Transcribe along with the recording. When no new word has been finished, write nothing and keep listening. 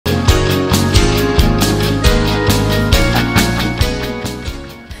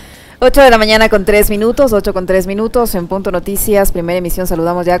8 de la mañana con 3 minutos, 8 con 3 minutos, en Punto Noticias, primera emisión.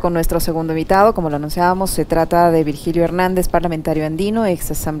 Saludamos ya con nuestro segundo invitado, como lo anunciábamos, se trata de Virgilio Hernández, parlamentario andino, ex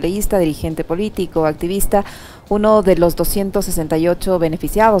asambleísta, dirigente político, activista, uno de los 268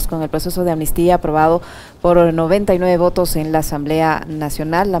 beneficiados con el proceso de amnistía aprobado por 99 votos en la Asamblea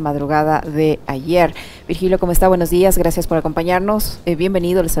Nacional la madrugada de ayer. Virgilio, ¿cómo está? Buenos días, gracias por acompañarnos.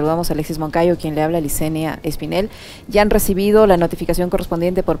 Bienvenido, les saludamos a Alexis Moncayo, quien le habla, Licenia Espinel. Ya han recibido la notificación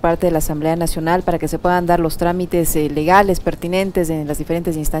correspondiente por parte de la Asamblea Nacional para que se puedan dar los trámites legales pertinentes en las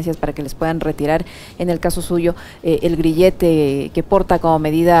diferentes instancias para que les puedan retirar, en el caso suyo, el grillete que porta como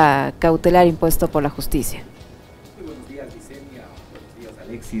medida cautelar impuesto por la justicia.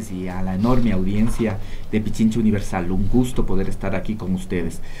 Alexis, y a la enorme audiencia de Pichincha Universal, un gusto poder estar aquí con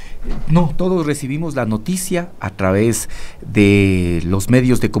ustedes. No, todos recibimos la noticia a través de los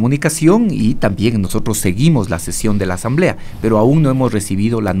medios de comunicación y también nosotros seguimos la sesión de la Asamblea, pero aún no hemos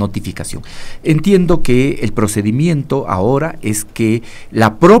recibido la notificación. Entiendo que el procedimiento ahora es que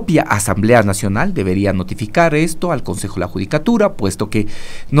la propia Asamblea Nacional debería notificar esto al Consejo de la Judicatura, puesto que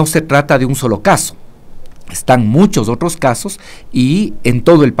no se trata de un solo caso. Están muchos otros casos y en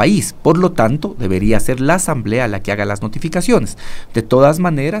todo el país, por lo tanto, debería ser la Asamblea la que haga las notificaciones. De todas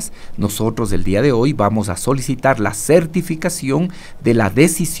maneras, nosotros el día de hoy vamos a solicitar la certificación de la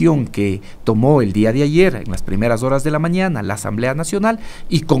decisión que tomó el día de ayer, en las primeras horas de la mañana, la Asamblea Nacional,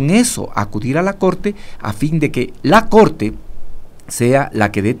 y con eso acudir a la Corte a fin de que la Corte sea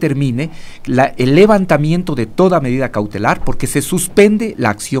la que determine el levantamiento de toda medida cautelar, porque se suspende la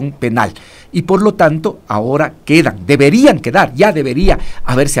acción penal y por lo tanto ahora deberían quedar, ya debería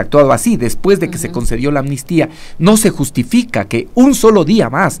haberse actuado así después de que se concedió la amnistía. No se justifica que un solo día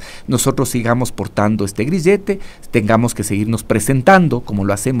más nosotros sigamos portando este grillete, tengamos que seguirnos presentando como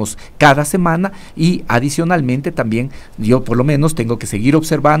lo hacemos cada semana, y adicionalmente también yo por lo menos tengo que seguir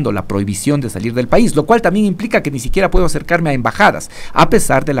observando la prohibición de salir del país, lo cual también implica que ni siquiera puedo acercarme a embajadas, a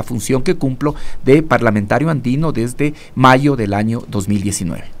pesar de la función que cumplo de parlamentario andino desde mayo del año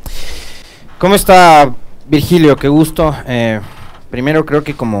 2019. ¿Cómo está, Virgilio? Qué gusto. Primero, creo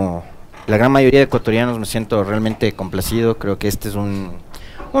que como la gran mayoría de ecuatorianos me siento realmente complacido. Creo que este es un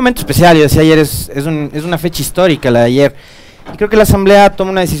momento especial. Yo decía ayer, es una fecha histórica la de ayer. Y creo que la Asamblea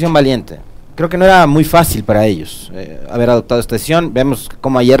toma una decisión valiente. Creo que no era muy fácil para ellos haber adoptado esta decisión. Vemos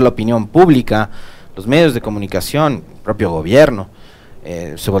cómo ayer la opinión pública, los medios de comunicación, el propio gobierno,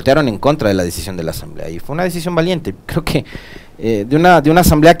 se voltearon en contra de la decisión de la Asamblea, y fue una decisión valiente. Creo que de una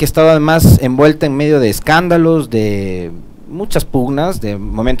Asamblea que estaba además envuelta en medio de escándalos, de muchas pugnas, de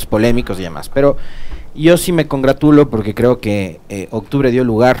momentos polémicos y demás, pero yo sí me congratulo porque creo que Octubre dio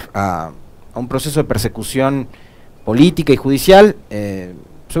lugar a un proceso de persecución política y judicial,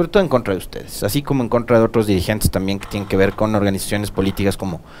 sobre todo en contra de ustedes, así como en contra de otros dirigentes también que tienen que ver con organizaciones políticas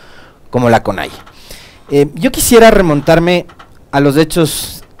como la CONAIE. Yo quisiera remontarme a los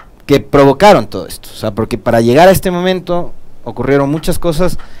hechos que provocaron todo esto, o sea, porque para llegar a este momento ocurrieron muchas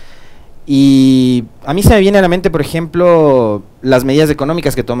cosas, y a mí se me viene a la mente, por ejemplo, las medidas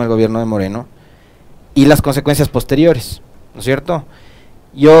económicas que toma el gobierno de Moreno y las consecuencias posteriores, ¿no es cierto?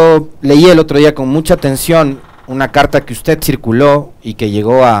 Yo leí el otro día con mucha atención una carta que usted circuló y que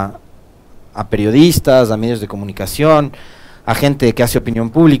llegó a periodistas, a medios de comunicación, a gente que hace opinión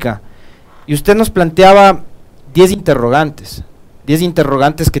pública, y usted nos planteaba 10 interrogantes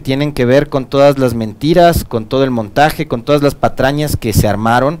que tienen que ver con todas las mentiras, con todo el montaje, con todas las patrañas que se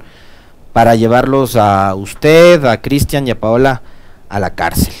armaron para llevarlos a usted, a Cristian y a Paola a la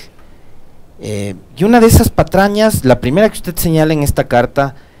cárcel. Y una de esas patrañas, la primera que usted señala en esta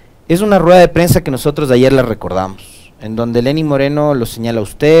carta, es una rueda de prensa que nosotros ayer la recordamos, en donde Romo y Moreno lo señala a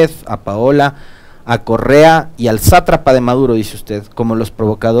usted, a Paola, a Correa y al sátrapa de Maduro, dice usted, como los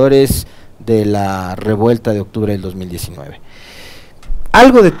provocadores de la revuelta de octubre del 2019.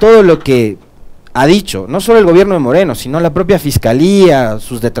 Algo de todo lo que ha dicho, no solo el gobierno de Moreno, sino la propia fiscalía,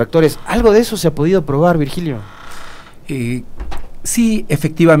 sus detractores, ¿algo de eso se ha podido probar, Virgilio? Sí,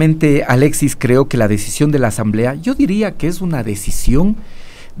 efectivamente, Alexis, creo que la decisión de la Asamblea, yo diría que es una decisión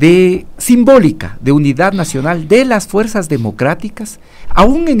simbólica, de unidad nacional de las fuerzas democráticas,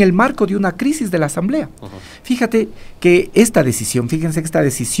 aún en el marco de una crisis de la Asamblea. Fíjense que esta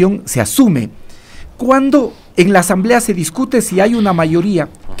decisión se asume cuando en la Asamblea se discute si hay una mayoría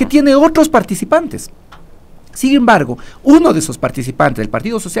que tiene otros participantes. Sin embargo, uno de esos participantes del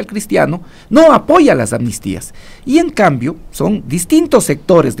Partido Social Cristiano no apoya las amnistías, y en cambio son distintos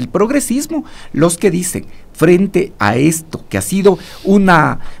sectores del progresismo los que dicen, frente a esto que ha sido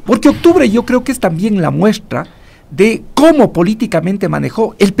porque Octubre yo creo que es también la muestra de cómo políticamente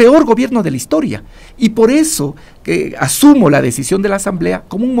manejó el peor gobierno de la historia, y por eso que asumo la decisión de la Asamblea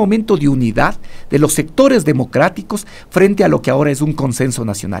como un momento de unidad de los sectores democráticos frente a lo que ahora es un consenso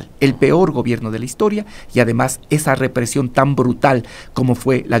nacional, el peor gobierno de la historia, y además esa represión tan brutal como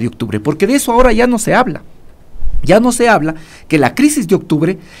fue la de octubre, porque de eso ahora ya no se habla. Ya no se habla que la crisis de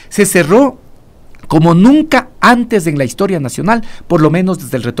octubre se cerró como nunca antes en la historia nacional, por lo menos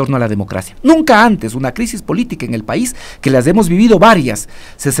desde el retorno a la democracia. Nunca antes una crisis política en el país, que las hemos vivido varias,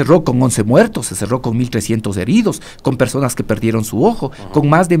 se cerró con 11 muertos, se cerró con 1.300 heridos, con personas que perdieron su ojo, con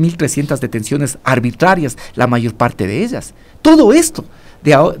más de 1.300 detenciones arbitrarias, la mayor parte de ellas. Todo esto,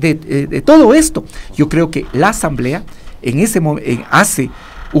 de todo esto, yo creo que la Asamblea en ese momento hace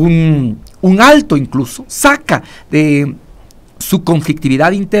un alto, incluso saca de su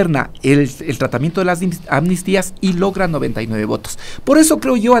conflictividad interna el tratamiento de las amnistías y logra 99 votos. Por eso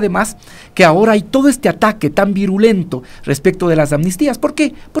creo yo además que ahora hay todo este ataque tan virulento respecto de las amnistías. ¿Por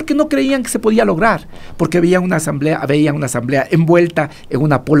qué? Porque no creían que se podía lograr, porque veían una asamblea envuelta en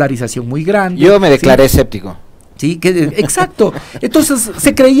una polarización muy grande. Yo me declaré escéptico. Sí, exacto. Entonces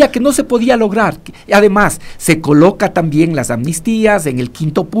se creía que no se podía lograr. Además, se coloca también las amnistías en el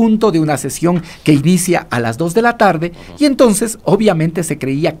quinto punto de una sesión que inicia a las 2 de la tarde, y entonces obviamente se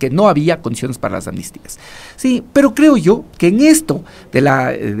creía que no había condiciones para las amnistías. Sí, pero creo yo que en esto,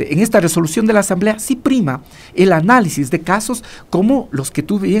 en esta resolución de la Asamblea, sí prima el análisis de casos como los que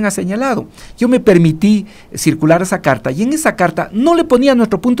tú bien has señalado. Yo me permití circular esa carta, y en esa carta no le ponía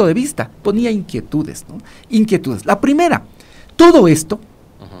nuestro punto de vista, ponía inquietudes, ¿no? Inquietudes. La primera, todo esto,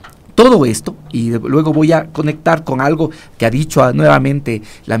 y luego voy a conectar con algo que ha dicho nuevamente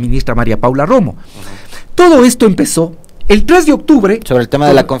la ministra María Paula Romo. Todo esto empezó el 3 de octubre. Sobre el tema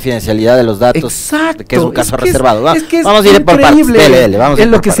de la confidencialidad de los datos. Exacto. Que es un caso reservado. Vamos a ir por partes. Es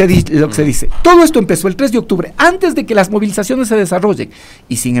lo que se dice. Todo esto empezó el 3 de octubre, antes de que las movilizaciones se desarrollen.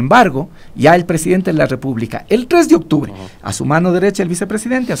 Y sin embargo, ya el presidente de la República, el 3 de octubre, a su mano derecha el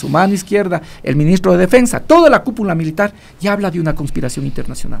vicepresidente, a su mano izquierda el ministro de Defensa, toda la cúpula militar, ya habla de una conspiración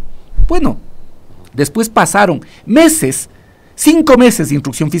internacional. Bueno, después pasaron meses, 5 meses de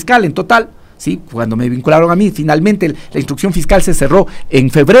instrucción fiscal en total. Sí, cuando me vincularon a mí, finalmente la instrucción fiscal se cerró en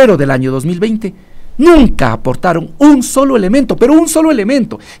febrero del año 2020. Nunca aportaron un solo elemento, pero un solo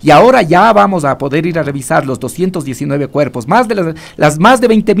elemento. Y ahora ya vamos a poder ir a revisar los 219 cuerpos, más de las más de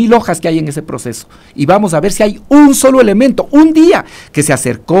 20.000 hojas que hay en ese proceso. Y vamos a ver si hay un solo elemento, un día que se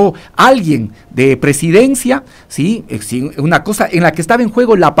acercó alguien de presidencia, ¿sí? Una cosa en la que estaba en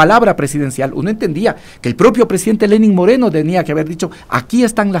juego la palabra presidencial. Uno entendía que el propio presidente Lenín Moreno tenía que haber dicho, aquí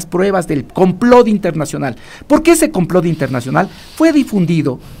están las pruebas del complot internacional. Porque ese complot internacional fue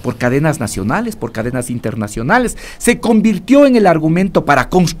difundido por cadenas nacionales, por cadenas internacionales, se convirtió en el argumento para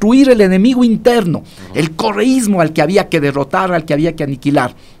construir el enemigo interno, el correísmo al que había que derrotar, al que había que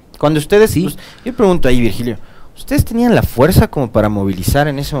aniquilar. Cuando ustedes, pues, yo pregunto ahí, Virgilio, ¿ustedes tenían la fuerza como para movilizar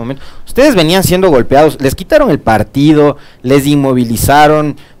en ese momento? Ustedes venían siendo golpeados, les quitaron el partido, les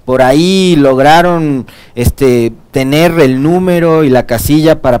inmovilizaron, por ahí lograron tener el número y la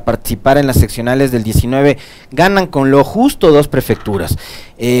casilla para participar en las seccionales del 19, ganan con lo justo 2 prefecturas,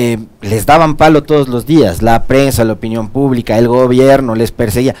 les daban palo todos los días, la prensa, la opinión pública, el gobierno les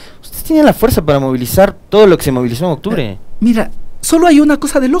perseguía. ¿Ustedes tenían la fuerza para movilizar todo lo que se movilizó en octubre? Mira, solo hay una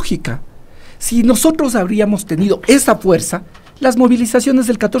cosa de lógica. Si nosotros habríamos tenido esa fuerza, las movilizaciones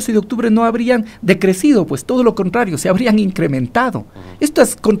del 14 de octubre no habrían decrecido, pues todo lo contrario, se habrían incrementado.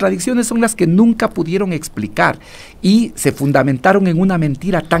 Estas contradicciones son las que nunca pudieron explicar y se fundamentaron en una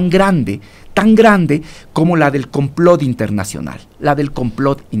mentira tan grande como la del complot internacional,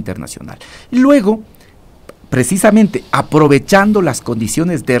 Y luego, precisamente aprovechando las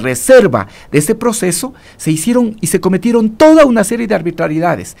condiciones de reserva de ese proceso, se hicieron y se cometieron toda una serie de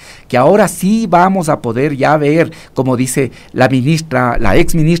arbitrariedades, que ahora sí vamos a poder ya ver, como dice la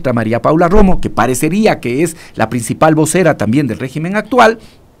ex ministra María Paula Romo, que parecería que es la principal vocera también del régimen actual,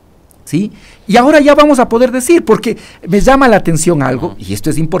 ¿sí? Y ahora ya vamos a poder decir, porque me llama la atención algo, y esto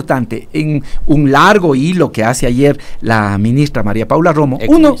es importante, en un largo hilo que hace ayer la ministra María Paula Romo,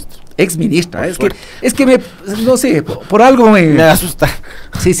 ex ministra, es que no sé, por algo me asusta.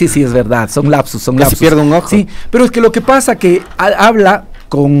 Sí, es verdad, son lapsus. Se pierde un ojo. Sí, pero es que lo que pasa que habla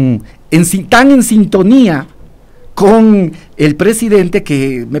tan en sintonía con el presidente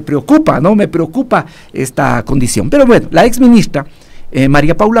que me preocupa, ¿no? Me preocupa esta condición. Pero bueno, la ex ministra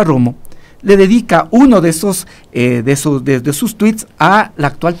María Paula Romo le dedica uno de sus tweets a la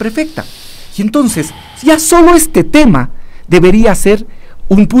actual prefecta. Y entonces, ya solo este tema debería ser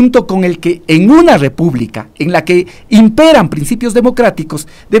un punto con el que en una república en la que imperan principios democráticos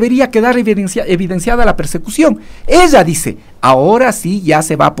debería quedar evidenciada la persecución. Ella dice, ahora sí ya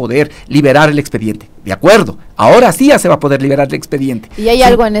se va a poder liberar el expediente. De acuerdo, ahora sí ya se va a poder liberar el expediente. ¿Y hay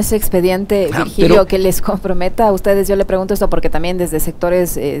algo en ese expediente, Virgilio, pero que les comprometa a ustedes? Yo le pregunto esto porque también desde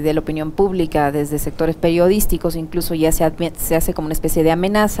sectores de la opinión pública, desde sectores periodísticos, incluso ya se hace como una especie de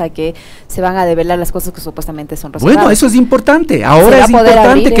amenaza que se van a develar las cosas que supuestamente son reservadas. Bueno, eso es importante. Ahora es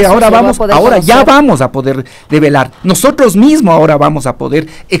importante que ahora ya vamos a poder develar. Nosotros mismos ahora vamos a poder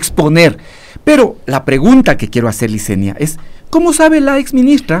exponer. Pero la pregunta que quiero hacer, Licenia, es, ¿cómo sabe la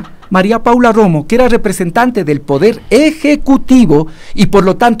exministra María Paula Romo, que era representante del Poder Ejecutivo y por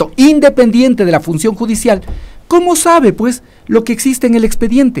lo tanto independiente de la función judicial, cómo sabe pues lo que existe en el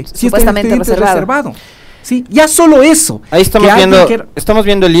expediente? Si supuestamente este reservado. Sí, ya solo eso. Ahí estamos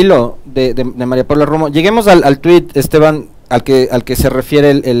viendo el hilo de María Paula Romo. Lleguemos al tuit, Esteban, al que se refiere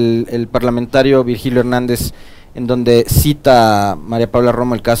el parlamentario Virgilio Hernández, en donde cita María Paula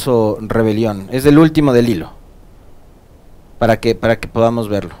Romo el caso Rebelión. Es el último del hilo, para que podamos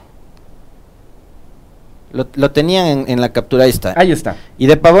verlo. Lo tenían en la captura, ahí está. Ahí está. Y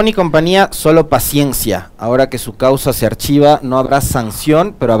de Pavón y compañía, solo paciencia. Ahora que su causa se archiva, no habrá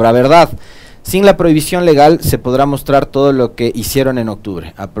sanción, pero habrá verdad. Sin la prohibición legal se podrá mostrar todo lo que hicieron en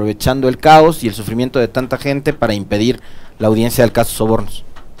octubre, aprovechando el caos y el sufrimiento de tanta gente para impedir la audiencia del caso Sobornos.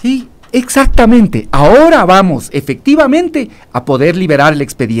 Sí, exactamente. Ahora vamos efectivamente a poder liberar el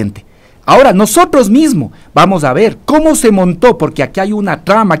expediente. Ahora nosotros mismos vamos a ver cómo se montó, porque aquí hay una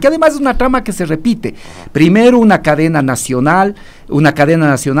trama, que además es una trama que se repite. Primero una cadena nacional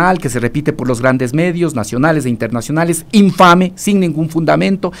que se repite por los grandes medios nacionales e internacionales, infame, sin ningún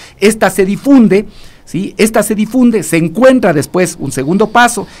fundamento. Esta se difunde, ¿sí? Se encuentra después un segundo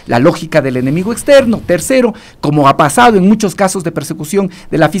paso, la lógica del enemigo externo. Tercero, como ha pasado en muchos casos de persecución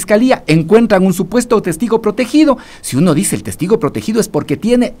de la Fiscalía, encuentran un supuesto testigo protegido. Si uno dice el testigo protegido es porque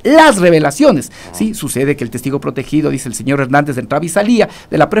tiene las revelaciones, ¿sí? Sucede que el testigo protegido, dice el señor Hernández, entraba y salía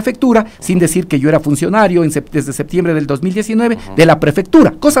de la prefectura, sin decir que yo era funcionario desde septiembre del 2019 de la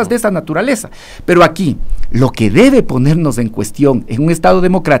prefectura, cosas de esa naturaleza. Pero aquí, lo que debe ponernos en cuestión en un Estado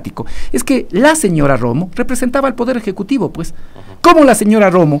democrático es que la señora Romo representaba al Poder Ejecutivo, pues. Como la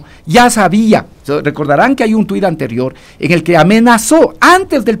señora Romo ya sabía, recordarán que hay un tuit anterior en el que amenazó,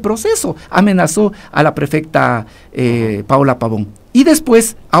 antes del proceso, amenazó a la prefecta Paola Pavón. Y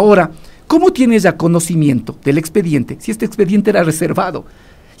después, ahora, ¿cómo tiene ella conocimiento del expediente si este expediente era reservado?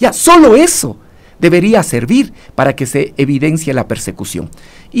 Ya, solo eso debería servir para que se evidencie la persecución.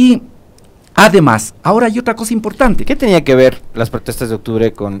 Y además, ahora hay otra cosa importante. ¿Qué tenía que ver las protestas de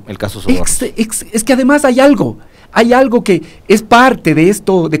octubre con el caso Sobornos? Es que además hay algo que es parte de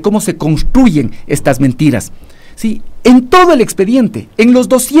esto, de cómo se construyen estas mentiras. ¿Sí? En todo el expediente, en los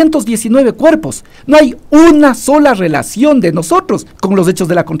 219 cuerpos, no hay una sola relación de nosotros con los hechos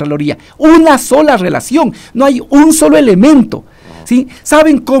de la Contraloría, una sola relación, no hay un solo elemento. ¿Sí?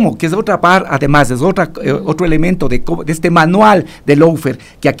 ¿Saben cómo? Que es otra parte, además, es otro elemento de este manual de Lawfare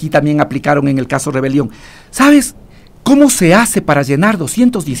que aquí también aplicaron en el caso Rebelión. ¿Sabes cómo se hace para llenar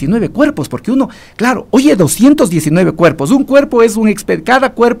 219 cuerpos? Porque uno, claro, oye, 219 cuerpos, un cuerpo es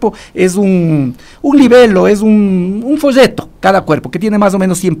cada cuerpo es un libelo, es un folleto, cada cuerpo, que tiene más o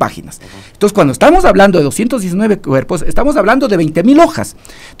menos 100 páginas. Entonces, cuando estamos hablando de 219 cuerpos, estamos hablando de 20,000 hojas.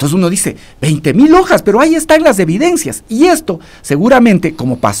 Entonces uno dice, 20,000 hojas, pero ahí están las evidencias. Y esto, seguramente,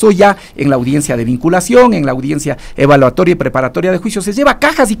 como pasó ya en la audiencia de vinculación, en la audiencia evaluatoria y preparatoria de juicio, se lleva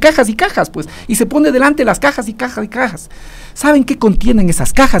cajas y cajas y cajas, pues, y se pone delante las cajas y cajas y cajas. ¿Saben qué contienen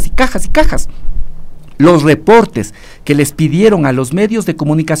esas cajas y cajas y cajas? Los reportes que les pidieron a los medios de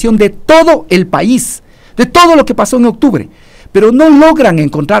comunicación de todo el país, de todo lo que pasó en octubre, pero no logran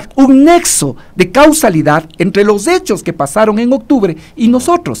encontrar un nexo de causalidad entre los hechos que pasaron en octubre y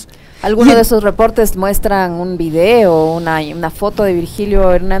nosotros. ¿Algunos de esos reportes muestran un video, una foto de Virgilio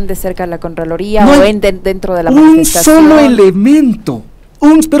Hernández cerca de la Contraloría o dentro de la manifestación? Un solo elemento.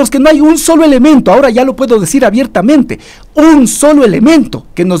 Pero es que no hay un solo elemento, ahora ya lo puedo decir abiertamente, un solo elemento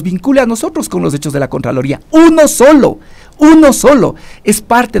que nos vincule a nosotros con los hechos de la Contraloría, uno solo, es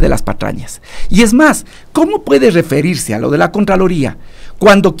parte de las patrañas. Y es más, ¿cómo puede referirse a lo de la Contraloría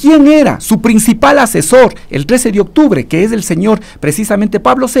cuando quien era su principal asesor el 13 de octubre, que es el señor precisamente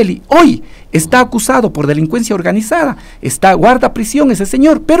Pablo Celi, hoy está acusado por delincuencia organizada, guarda prisión ese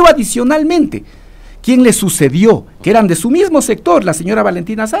señor, pero adicionalmente, ¿quién le sucedió? Que eran de su mismo sector, la señora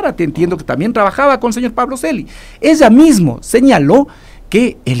Valentina Zárate, entiendo que también trabajaba con el señor Pablo Celi. Ella mismo señaló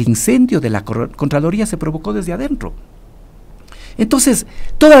que el incendio de la Contraloría se provocó desde adentro. Entonces,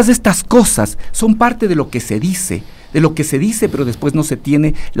 todas estas cosas son parte de lo que se dice de lo que se dice, pero después no se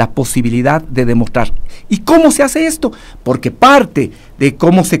tiene la posibilidad de demostrar. ¿Y cómo se hace esto? Porque parte de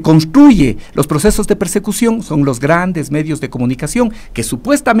cómo se construye los procesos de persecución son los grandes medios de comunicación que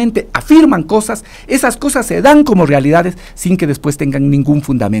supuestamente afirman cosas, esas cosas se dan como realidades sin que después tengan ningún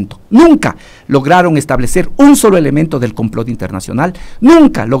fundamento. Nunca lograron establecer un solo elemento del complot internacional,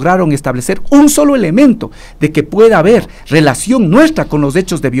 nunca lograron establecer un solo elemento de que pueda haber relación nuestra con los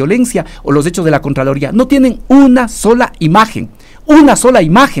hechos de violencia o los hechos de la Contraloría. No tienen una sola imagen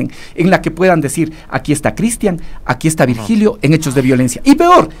en la que puedan decir, aquí está Cristian, aquí está Virgilio en hechos de violencia. Y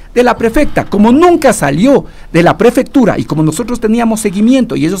peor, de la prefecta, como nunca salió de la prefectura y como nosotros teníamos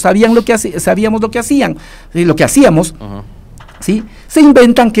seguimiento y ellos sabían lo que sabíamos lo que hacían, lo que hacíamos, ¿sí? Se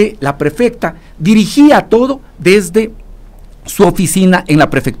inventan que la prefecta dirigía todo desde su oficina en la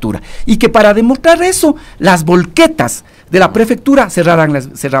prefectura y que para demostrar eso, las volquetas de la prefectura cerraban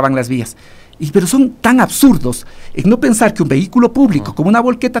las vías. Pero son tan absurdos en no pensar que un vehículo público como una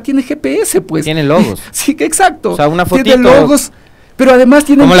volqueta tiene GPS, pues. Tiene logos. Sí, exacto. O sea, una fotito. Tiene logos, pero además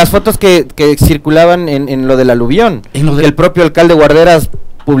tiene... Como las fotos que circulaban en lo del aluvión. El propio alcalde Guarderas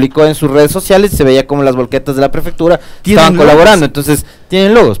publicó en sus redes sociales, se veía como las volquetas de la prefectura estaban colaborando, entonces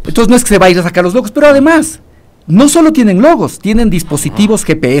tienen logos. Pues. Entonces no es que se va a ir a sacar los logos, pero además, no solo tienen logos, tienen dispositivos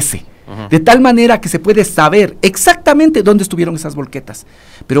GPS. De tal manera que se puede saber exactamente dónde estuvieron esas volquetas.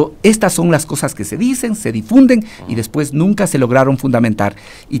 Pero estas son las cosas que se dicen, se difunden y después nunca se lograron fundamentar.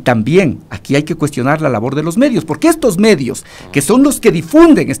 Y también aquí hay que cuestionar la labor de los medios, porque estos medios, que son los que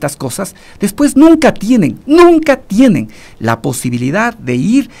difunden estas cosas, después nunca tienen la posibilidad de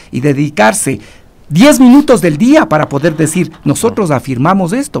ir y dedicarse 10 minutos del día para poder decir, nosotros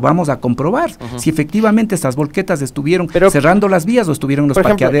afirmamos esto, vamos a comprobar si efectivamente estas volquetas estuvieron cerrando las vías o estuvieron en los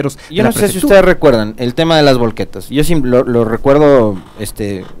parqueaderos. Yo no sé si ustedes recuerdan el tema de las volquetas, yo sí lo recuerdo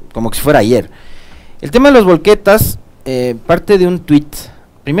como que si fuera ayer. El tema de las volquetas parte de un tuit,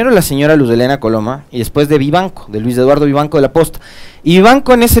 primero la señora Luz Helena Coloma y después de Vivanco, de Luis Eduardo Vivanco de la Posta. Y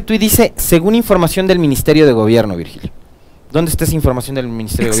Vivanco en ese tuit dice, según información del Ministerio de Gobierno, Virgilio. ¿Dónde está esa información del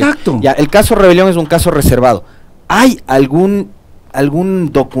Ministerio de Gobierno? Ya, el caso Rebelión es un caso reservado. ¿Hay algún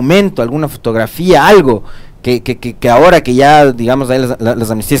documento, alguna fotografía, algo que ahora que ya, digamos, hay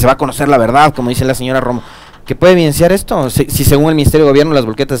las amnistías, se va a conocer la verdad, como dice la señora Romo, que puede evidenciar esto? Si según el Ministerio de Gobierno las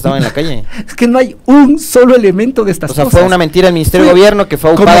volquetas estaban en la calle. Es que no hay un solo elemento de estas cosas. O sea, fue una mentira del Ministerio de Gobierno que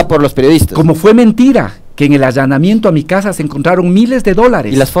fue ocupada por los periodistas. Como fue mentira que en el allanamiento a mi casa se encontraron miles de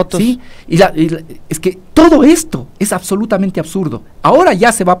dólares. ¿Y las fotos? Sí, es que todo esto es absolutamente absurdo. Ahora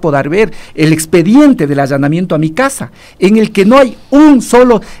ya se va a poder ver el expediente del allanamiento a mi casa, en el que no hay un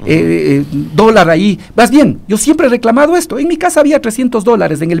solo dólar ahí. Más bien, yo siempre he reclamado esto. En mi casa había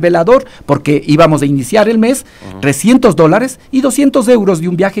 $300 en el velador, porque íbamos a iniciar el mes, $300 y 200 euros de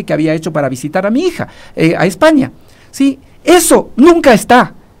un viaje que había hecho para visitar a mi hija a España. Sí, eso nunca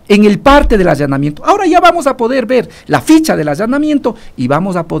está en el parte del allanamiento. Ahora ya vamos a poder ver la ficha del allanamiento y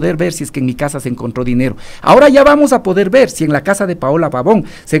vamos a poder ver si es que en mi casa se encontró dinero. Ahora ya vamos a poder ver si en la casa de Paola Pavón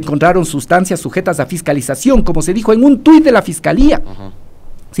se encontraron sustancias sujetas a fiscalización, como se dijo en un tuit de la Fiscalía.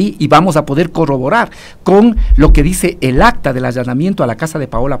 ¿Sí? Y vamos a poder corroborar con lo que dice el acta del allanamiento a la casa de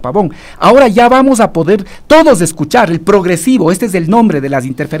Paola Pavón. Ahora ya vamos a poder todos escuchar el progresivo, este es el nombre de las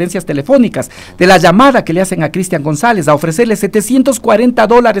interferencias telefónicas, de la llamada que le hacen a Cristian González a ofrecerle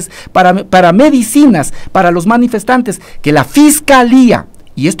 $740 para medicinas para los manifestantes, que la Fiscalía,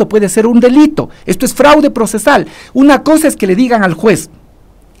 y esto puede ser un delito, esto es fraude procesal. Una cosa es que le digan al juez,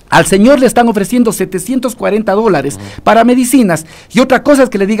 al señor le están ofreciendo $740 para medicinas, y otra cosa es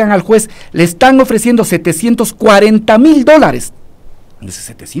que le digan al juez, le están ofreciendo $740,000.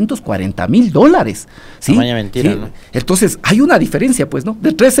 $740,000, ¿sí? Vaya mentira, ¿sí? ¿no? Entonces, hay una diferencia, pues, ¿no?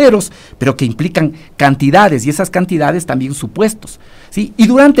 De 3 ceros, pero que implican cantidades, y esas cantidades también supuestos, ¿sí? Y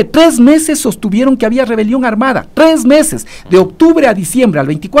durante 3 meses sostuvieron que había rebelión armada, 3 meses, de octubre a diciembre, al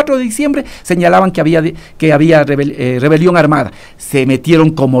 24 de diciembre, señalaban que había rebelión armada. Se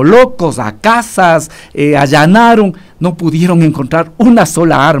metieron como locos a casas, allanaron, no pudieron encontrar una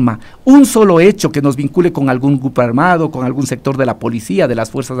sola arma, un solo hecho que nos vincule con algún grupo armado, con algún sector de la policía, de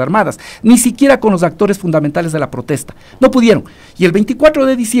las Fuerzas Armadas, ni siquiera con los actores fundamentales de la protesta. No pudieron. Y el 24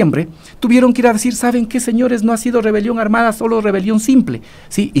 de diciembre tuvieron que ir a decir, ¿saben qué, señores? No ha sido rebelión armada, solo rebelión simple.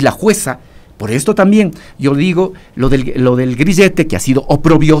 ¿Sí? Y la jueza, por esto también, yo digo lo del grillete, que ha sido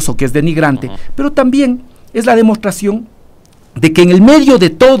oprobioso, que es denigrante, pero también es la demostración de que en el medio de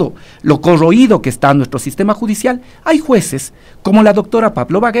todo lo corroído que está nuestro sistema judicial, hay jueces como la doctora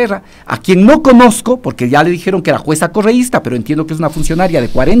Pavlova Guerra, a quien no conozco, porque ya le dijeron que era jueza correísta, pero entiendo que es una funcionaria de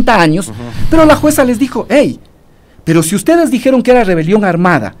 40 años, pero la jueza les dijo, hey, pero si ustedes dijeron que era rebelión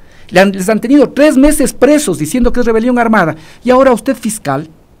armada, les han tenido 3 meses presos diciendo que es rebelión armada, y ahora usted, fiscal,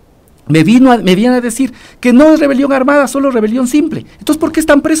 me viene a decir que no es rebelión armada, solo rebelión simple. Entonces, ¿por qué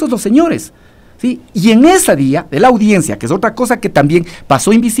están presos los señores? ¿Sí? Y en ese día de la audiencia, que es otra cosa que también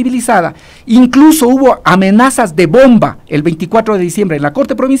pasó invisibilizada, incluso hubo amenazas de bomba el 24 de diciembre en la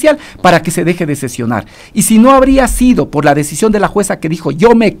Corte Provincial para que se deje de sesionar. Y si no habría sido por la decisión de la jueza que dijo,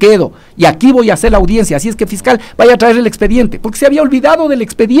 yo me quedo y aquí voy a hacer la audiencia, así es que, fiscal, vaya a traer el expediente, porque se había olvidado del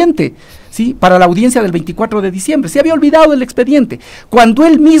expediente, ¿sí? Para la audiencia del 24 de diciembre, se había olvidado del expediente, cuando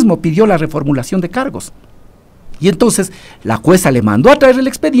él mismo pidió la reformulación de cargos. Y entonces la jueza le mandó a traer el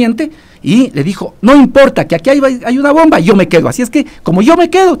expediente y le dijo, no importa que aquí hay una bomba, yo me quedo. Así es que, como yo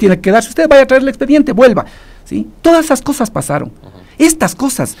me quedo, tiene que quedarse usted, vaya a traer el expediente, vuelva. ¿Sí? Todas esas cosas pasaron. Estas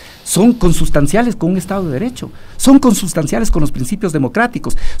cosas son consustanciales con un Estado de Derecho, son consustanciales con los principios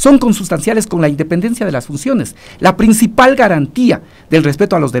democráticos, son consustanciales con la independencia de las funciones. La principal garantía del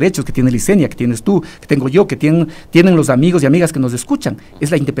respeto a los derechos que tiene Licenia, que tienes tú, que tengo yo, que tienen los amigos y amigas que nos escuchan,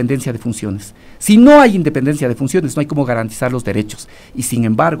 es la independencia de funciones. Si no hay independencia de funciones, no hay cómo garantizar los derechos. Y sin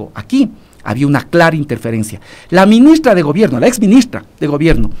embargo, aquí había una clara interferencia. La ministra de Gobierno, la exministra de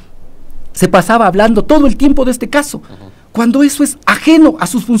Gobierno, se pasaba hablando todo el tiempo de este caso, cuando eso es ajeno a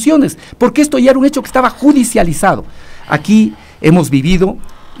sus funciones, porque esto ya era un hecho que estaba judicializado. Aquí hemos vivido,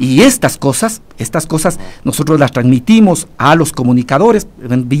 y estas cosas nosotros las transmitimos a los comunicadores,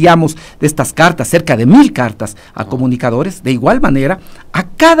 enviamos de estas cartas, cerca de 1000 cartas a comunicadores, de igual manera, a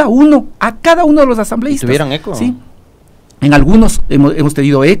cada uno de los asambleístas. ¿Tuvieron eco? Sí. En algunos hemos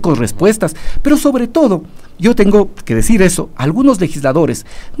tenido ecos, respuestas, pero sobre todo, yo tengo que decir eso, algunos legisladores,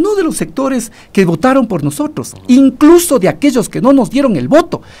 no de los sectores que votaron por nosotros, incluso de aquellos que no nos dieron el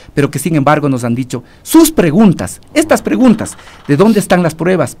voto, pero que sin embargo nos han dicho sus preguntas, estas preguntas, ¿de dónde están las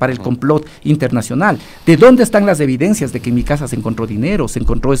pruebas para el complot internacional? ¿De dónde están las evidencias de que en mi casa se encontró dinero, se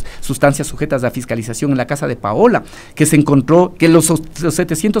encontró sustancias sujetas a fiscalización en la casa de Paola, que se encontró que los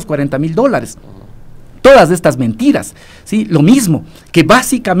 $740,000? Todas estas mentiras, ¿sí? Lo mismo, que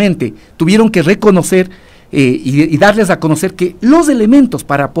básicamente tuvieron que reconocer y darles a conocer que los elementos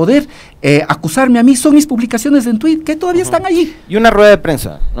para poder acusarme a mí son mis publicaciones en Twitter, que todavía están allí. Y una rueda de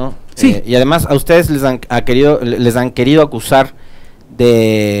prensa, ¿no? Sí. Y además a ustedes les han querido acusar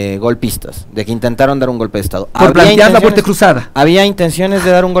de golpistas, de que intentaron dar un golpe de Estado. Por plantear la muerte cruzada. ¿Había intenciones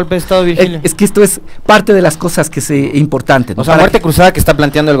de dar un golpe de Estado, Virgilio? Es que esto es parte de las cosas que es importante, ¿no? O sea, muerte cruzada que está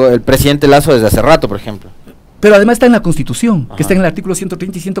planteando el presidente Lazo desde hace rato, por ejemplo. Pero además está en la Constitución, que está en el artículo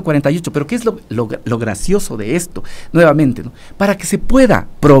 130 y 148, pero ¿qué es lo gracioso de esto? Nuevamente, ¿no? Para que se pueda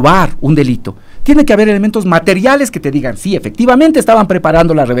probar un delito, tiene que haber elementos materiales que te digan, sí, efectivamente estaban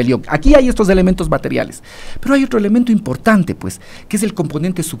preparando la rebelión, aquí hay estos elementos materiales, pero hay otro elemento importante, pues, que es el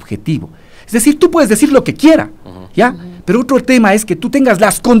componente subjetivo. Es decir, tú puedes decir lo que quiera, ¿ya? Pero otro tema es que tú tengas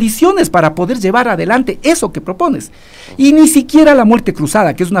las condiciones para poder llevar adelante eso que propones. Y ni siquiera la muerte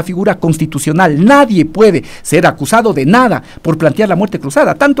cruzada, que es una figura constitucional, nadie puede ser acusado de nada por plantear la muerte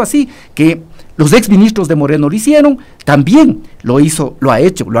cruzada, tanto así que los exministros de Moreno lo hicieron, también lo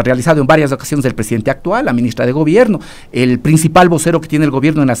ha realizado en varias ocasiones el presidente actual, la ministra de Gobierno, el principal vocero que tiene el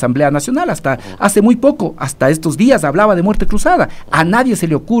gobierno en la Asamblea Nacional, hasta hace muy poco, hasta estos días hablaba de muerte cruzada. A nadie se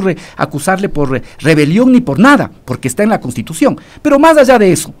le ocurre acusarle por rebelión ni por nada, porque está en la Constitución. Pero más allá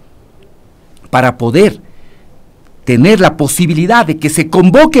de eso, para poder tener la posibilidad de que se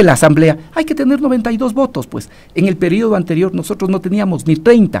convoque la asamblea, hay que tener 92 votos, pues. En el periodo anterior nosotros no teníamos ni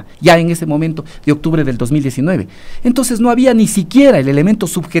 30, ya en ese momento de octubre del 2019. Entonces no había ni siquiera el elemento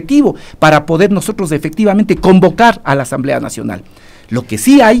subjetivo para poder nosotros efectivamente convocar a la Asamblea Nacional. Lo que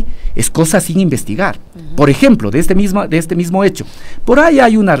sí hay es cosas sin investigar. Por ejemplo, de este mismo hecho, por ahí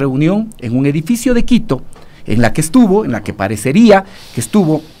hay una reunión en un edificio de Quito, en la que parecería que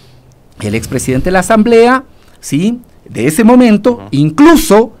estuvo el expresidente de la Asamblea, ¿sí? De ese momento,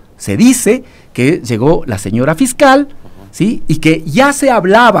 incluso se dice que llegó la señora fiscal, ¿sí? Y que ya se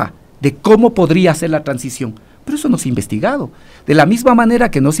hablaba de cómo podría ser la transición, pero eso no se ha investigado. De la misma manera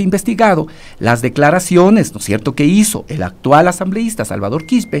que no se ha investigado las declaraciones, ¿no es cierto?, que hizo el actual asambleísta Salvador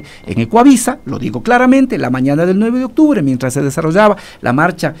Quispe en Ecuavisa, lo digo claramente, la mañana del 9 de octubre, mientras se desarrollaba la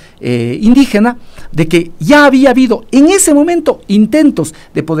marcha indígena, de que ya había habido en ese momento intentos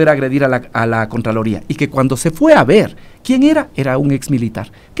de poder agredir a la Contraloría, y que cuando se fue a ver quién era un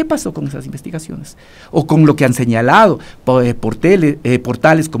exmilitar. ¿Qué pasó con esas investigaciones? O con lo que han señalado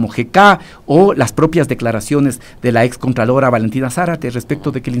portales como GK o las propias declaraciones de la excontralora Valentina Zárate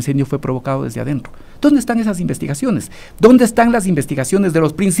respecto de que el incendio fue provocado desde adentro. ¿Dónde están esas investigaciones? ¿Dónde están las investigaciones de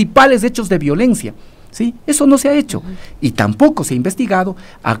los principales hechos de violencia? ¿Sí? Eso no se ha hecho. Y tampoco se ha investigado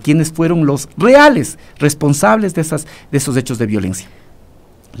a quienes fueron los reales responsables de esos hechos de violencia.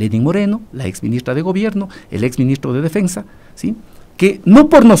 Lenín Moreno, la ex ministra de Gobierno, el ex ministro de Defensa, ¿sí?, que no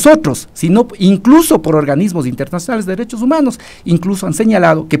por nosotros, sino incluso por organismos internacionales de derechos humanos, incluso han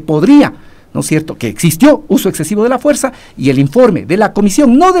señalado que podría, ¿no es cierto?, que existió uso excesivo de la fuerza, y el informe de la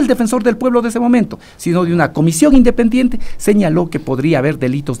comisión, no del defensor del pueblo de ese momento, sino de una comisión independiente, señaló que podría haber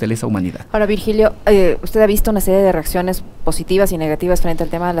delitos de lesa humanidad. Ahora, Virgilio, usted ha visto una serie de reacciones positivas y negativas frente al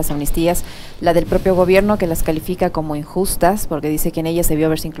tema de las amnistías, la del propio gobierno, que las califica como injustas, porque dice que en ellas debió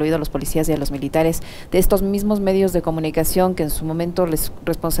haberse incluido a los policías y a los militares, de estos mismos medios de comunicación que en su momento les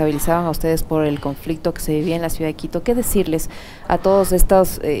responsabilizaban a ustedes por el conflicto que se vivía en la ciudad de Quito. ¿Qué decirles a todos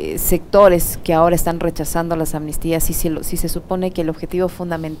estos sectores que ahora están rechazando las amnistías, si se supone que el objetivo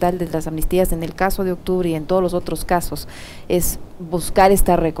fundamental de las amnistías en el caso de Octubre y en todos los otros casos es buscar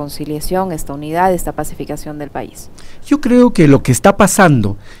esta reconciliación, esta unidad, esta pacificación del país? Yo creo que lo que está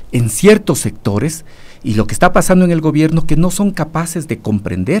pasando en ciertos sectores y lo que está pasando en el gobierno, que no son capaces de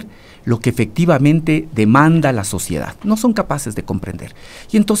comprender lo que efectivamente demanda la sociedad, no son capaces de comprender,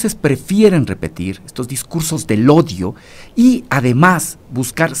 y entonces prefieren repetir estos discursos del odio y además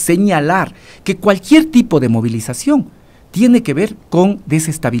buscar señalar que cualquier tipo de movilización tiene que ver con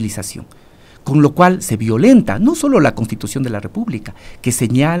desestabilización, con lo cual se violenta no solo la Constitución de la República, que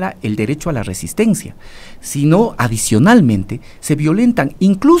señala el derecho a la resistencia, sino adicionalmente se violentan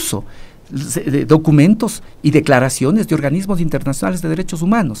incluso documentos y declaraciones de organismos internacionales de derechos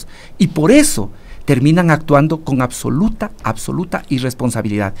humanos, y por eso terminan actuando con absoluta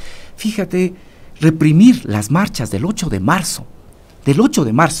irresponsabilidad. Fíjate, reprimir las marchas del 8 de marzo,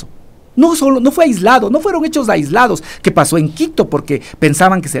 no fue aislado, no fueron hechos aislados que pasó en Quito porque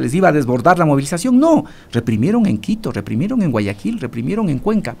pensaban que se les iba a desbordar la movilización, no, reprimieron en Quito, reprimieron en Guayaquil, reprimieron en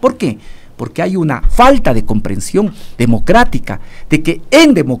Cuenca. ¿Por qué? Porque hay una falta de comprensión democrática, de que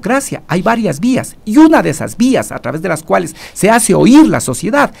en democracia hay varias vías, y una de esas vías a través de las cuales se hace oír la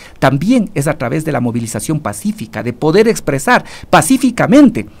sociedad, también es a través de la movilización pacífica, de poder expresar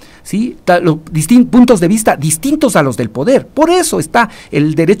pacíficamente, ¿sí?, puntos de vista distintos a los del poder. Por eso está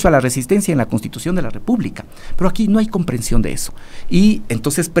el derecho a la resistencia en la Constitución de la República, pero aquí no hay comprensión de eso, y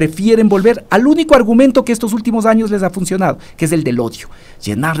entonces prefieren volver al único argumento que estos últimos años les ha funcionado, que es el del odio,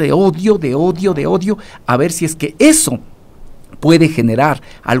 llenar de odio, a ver si es que eso puede generar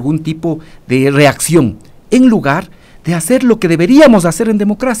algún tipo de reacción, en lugar de hacer lo que deberíamos hacer en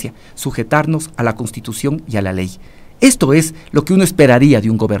democracia, sujetarnos a la Constitución y a la ley. Esto es lo que uno esperaría de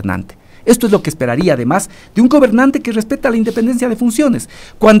un gobernante. Esto es lo que esperaría además de un gobernante que respeta la independencia de funciones,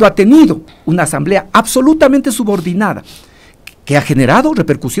 cuando ha tenido una asamblea absolutamente subordinada, que ha generado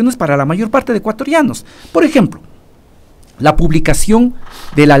repercusiones para la mayor parte de ecuatorianos. Por ejemplo, la publicación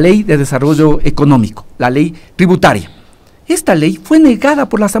de la Ley de Desarrollo Económico, la ley tributaria. Esta ley fue negada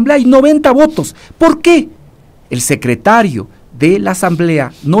por la Asamblea y 90 votos. ¿Por qué? El secretario de la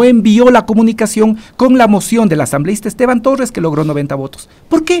Asamblea no envió la comunicación con la moción del asambleísta Esteban Torres, que logró 90 votos.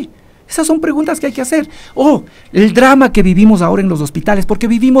 ¿Por qué? Esas son preguntas que hay que hacer. El drama que vivimos ahora en los hospitales, porque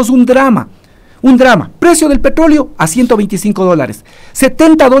vivimos un drama, precio del petróleo a $125,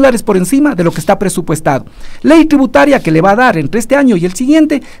 $70 por encima de lo que está presupuestado, ley tributaria que le va a dar entre este año y el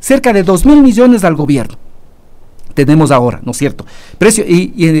siguiente cerca de 2.000 millones al gobierno. Tenemos ahora, ¿no es cierto?, precio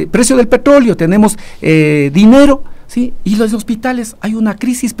del petróleo, tenemos dinero, ¿sí?, y los hospitales hay una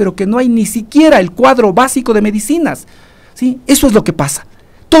crisis, pero que no hay ni siquiera el cuadro básico de medicinas, ¿sí? Eso es lo que pasa.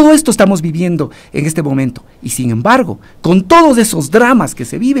 Todo esto estamos viviendo en este momento, y sin embargo, con todos esos dramas que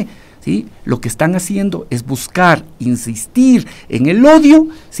se vive, ¿sí?, lo que están haciendo es buscar, insistir en el odio,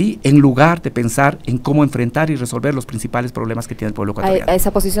 ¿sí?, en lugar de pensar en cómo enfrentar y resolver los principales problemas que tiene el pueblo ecuatoriano. A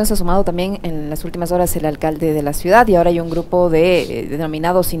esa posición se ha sumado también en las últimas horas el alcalde de la ciudad, y ahora hay un grupo de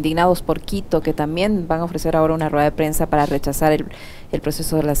denominados Indignados por Quito, que también van a ofrecer ahora una rueda de prensa para rechazar el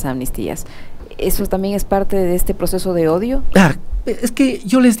proceso de las amnistías. ¿Eso también es parte de este proceso de odio? Es que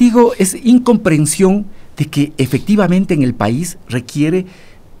yo les digo, es incomprensión de que efectivamente en el país requiere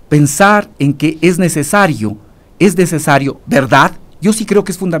pensar en que es necesario, ¿verdad? Yo sí creo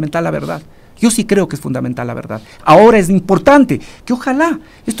que es fundamental la verdad. Ahora es importante que ojalá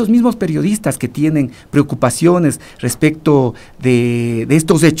estos mismos periodistas que tienen preocupaciones respecto de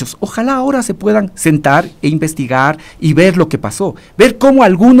estos hechos, ojalá ahora se puedan sentar e investigar y ver lo que pasó, ver cómo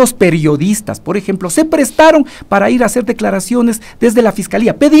algunos periodistas, por ejemplo, se prestaron para ir a hacer declaraciones desde la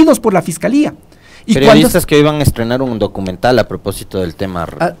Fiscalía, pedidos por la Fiscalía. Y periodistas que iban a estrenar un documental a propósito del tema.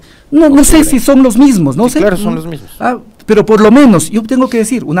 No sé si son los mismos, no sé. Claro, son los mismos. Pero por lo menos, yo tengo que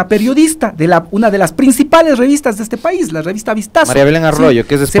decir, una periodista de una de las principales revistas de este país, la revista Vistazo. María Belén Arroyo,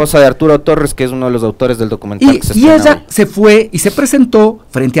 que es esposa de Arturo Torres, que es uno de los autores del documental. Y ella se fue y se presentó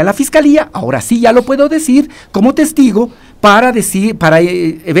frente a la Fiscalía, ahora sí ya lo puedo decir, como testigo, para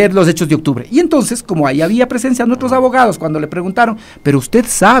ver los hechos de octubre. Y entonces, como ahí había presencia de nuestros abogados, cuando le preguntaron, pero usted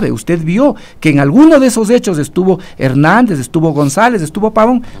sabe, usted vio que en alguno de esos hechos estuvo Hernández, estuvo González, estuvo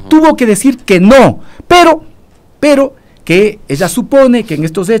Pavón, tuvo que decir que no, pero que ella supone que en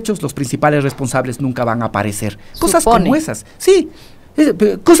estos hechos los principales responsables nunca van a aparecer. Cosas como esas, sí,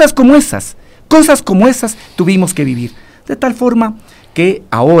 cosas como esas tuvimos que vivir. De tal forma que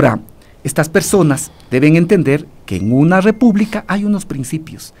ahora estas personas deben entender que en una república hay unos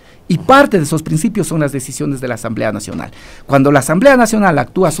principios, y parte de esos principios son las decisiones de la Asamblea Nacional. Cuando la Asamblea Nacional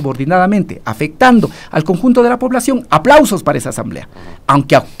actúa subordinadamente, afectando al conjunto de la población, aplausos para esa Asamblea,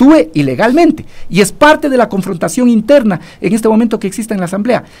 aunque actúe ilegalmente, y es parte de la confrontación interna en este momento que existe en la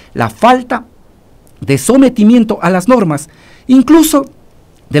Asamblea, la falta de sometimiento a las normas, incluso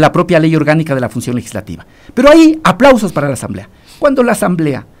de la propia ley orgánica de la función legislativa. Pero ahí, aplausos para la Asamblea. Cuando la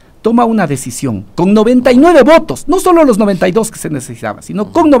Asamblea toma una decisión con 99 votos, no solo los 92 que se necesitaba,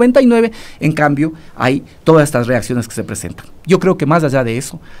 sino con 99, en cambio, hay todas estas reacciones que se presentan. Yo creo que más allá de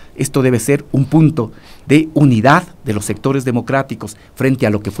eso, esto debe ser un punto de unidad de los sectores democráticos frente a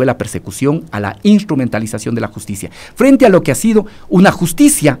lo que fue la persecución, a la instrumentalización de la justicia, frente a lo que ha sido una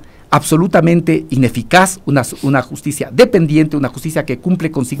justicia absolutamente ineficaz, una justicia dependiente, una justicia que cumple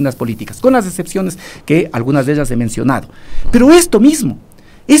consignas políticas, con las excepciones que algunas de ellas he mencionado. Pero esto mismo,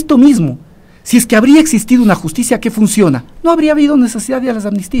 si es que habría existido una justicia que funciona, no habría habido necesidad de las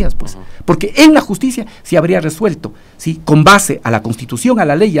amnistías, pues, porque en la justicia se habría resuelto, ¿sí?, con base a la Constitución, a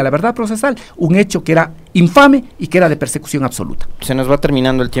la ley y a la verdad procesal, un hecho que era infame y que era de persecución absoluta. Se nos va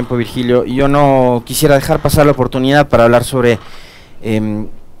terminando el tiempo, Virgilio, y yo no quisiera dejar pasar la oportunidad para hablar sobre,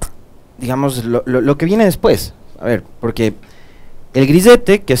 digamos, lo que viene después. A ver, porque el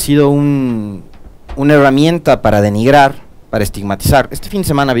grillete, que ha sido una herramienta para denigrar, para estigmatizar. Este fin de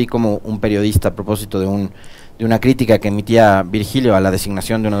semana vi como un periodista, a propósito de una crítica que emitía Virgilio a la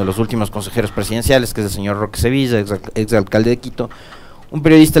designación de uno de los últimos consejeros presidenciales, que es el señor Roque Sevilla, exalcalde de Quito, un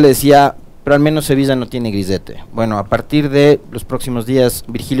periodista le decía, pero al menos Sevilla no tiene grillete. Bueno, a partir de los próximos días,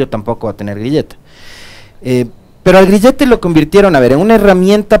 Virgilio tampoco va a tener grillete. Pero al grillete lo convirtieron, a ver, en una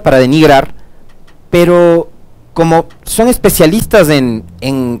herramienta para denigrar, pero como son especialistas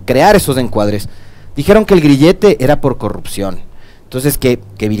en crear esos encuadres, dijeron que el grillete era por corrupción. Entonces que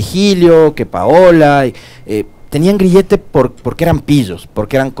Virgilio, que Paola, tenían grillete porque eran pillos,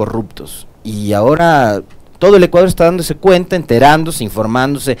 porque eran corruptos. Y ahora todo el Ecuador está dándose cuenta, enterándose,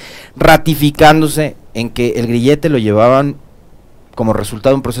 informándose, ratificándose en que el grillete lo llevaban como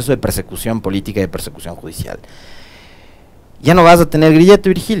resultado de un proceso de persecución política y de persecución judicial. Ya no vas a tener grillete,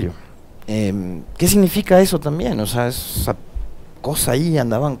 Virgilio. ¿Qué significa eso también? O sea, esa cosa ahí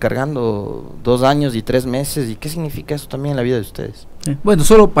andaban cargando 2 años y 3 meses, ¿y qué significa eso también en la vida de ustedes? Bueno,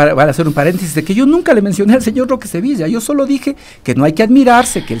 solo para hacer un paréntesis, de que yo nunca le mencioné al señor Roque Sevilla, yo solo dije que no hay que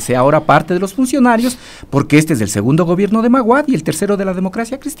admirarse que él sea ahora parte de los funcionarios, porque este es el segundo gobierno de Maguad y el tercero de la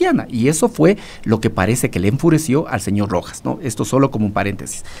democracia cristiana, y eso fue lo que parece que le enfureció al señor Rojas, ¿no? Esto solo como un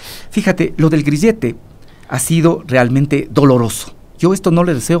paréntesis. Fíjate, lo del grillete ha sido realmente doloroso. Yo esto no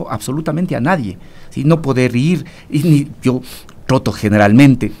le deseo absolutamente a nadie, ¿sí? No poder ir, y ni yo troto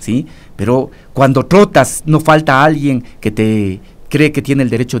generalmente, ¿sí? Pero cuando trotas no falta alguien que te cree que tiene el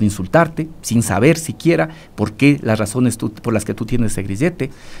derecho de insultarte, sin saber siquiera por qué las razones por las que tú tienes ese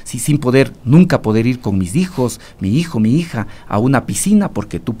grillete, ¿sí? Sin nunca poder ir con mis hijos, mi hijo, mi hija, a una piscina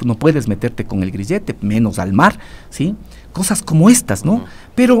porque tú no puedes meterte con el grillete, menos al mar, ¿sí? Cosas como estas, ¿no?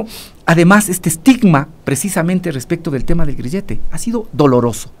 Pero además este estigma precisamente respecto del tema del grillete ha sido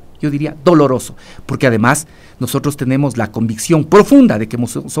doloroso. Yo diría doloroso, porque además nosotros tenemos la convicción profunda de que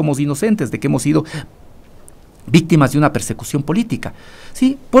somos inocentes, de que hemos sido víctimas de una persecución política.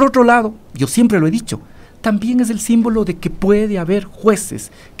 Sí, por otro lado, yo siempre lo he dicho, también es el símbolo de que puede haber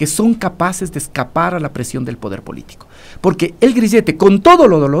jueces que son capaces de escapar a la presión del poder político. Porque el grillete, con todo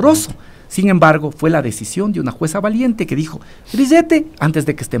lo doloroso, sin embargo, fue la decisión de una jueza valiente que dijo, grillete antes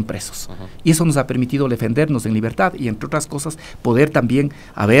de que estén presos. Y eso nos ha permitido defendernos en libertad y, entre otras cosas, poder también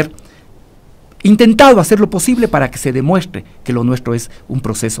haber intentado hacer lo posible para que se demuestre que lo nuestro es un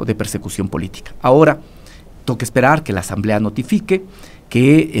proceso de persecución política. Ahora, toca esperar que la Asamblea notifique,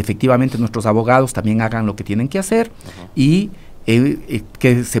 que efectivamente nuestros abogados también hagan lo que tienen que hacer y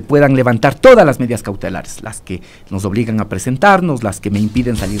que se puedan levantar todas las medidas cautelares, las que nos obligan a presentarnos, las que me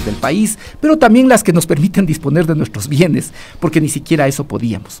impiden salir del país, pero también las que nos permiten disponer de nuestros bienes, porque ni siquiera eso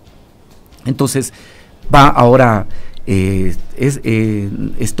podíamos. Entonces va ahora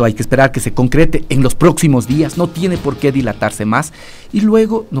Esto hay que esperar que se concrete en los próximos días, no tiene por qué dilatarse más, y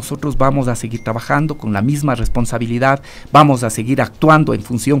luego nosotros vamos a seguir trabajando con la misma responsabilidad, vamos a seguir actuando en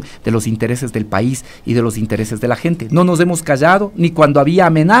función de los intereses del país y de los intereses de la gente. No nos hemos callado ni cuando había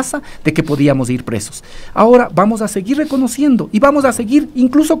amenaza de que podíamos ir presos. Ahora vamos a seguir reconociendo y vamos a seguir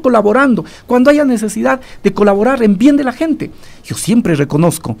incluso colaborando cuando haya necesidad de colaborar en bien de la gente. Yo siempre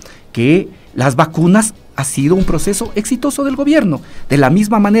reconozco que las vacunas ha sido un proceso exitoso del gobierno, de la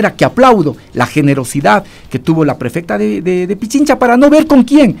misma manera que aplaudo la generosidad que tuvo la prefecta de Pichincha para no ver con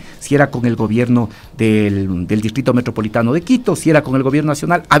quién, si era con el gobierno del Distrito Metropolitano de Quito, si era con el gobierno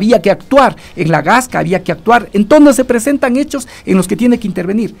nacional. Había que actuar en la Gasca, había que actuar en donde se presentan hechos en los que tiene que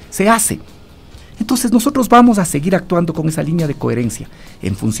intervenir, se hace. Entonces nosotros vamos a seguir actuando con esa línea de coherencia,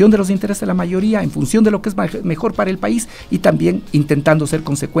 en función de los intereses de la mayoría, en función de lo que es mejor para el país y también intentando ser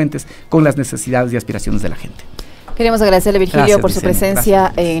consecuentes con las necesidades y aspiraciones de la gente. Queremos agradecerle, Virgilio, Gracias, por su Vicente. presencia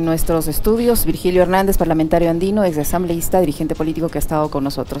Gracias. en nuestros estudios. Virgilio Hernández, parlamentario andino, exasambleísta, dirigente político que ha estado con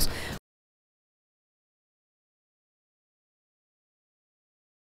nosotros.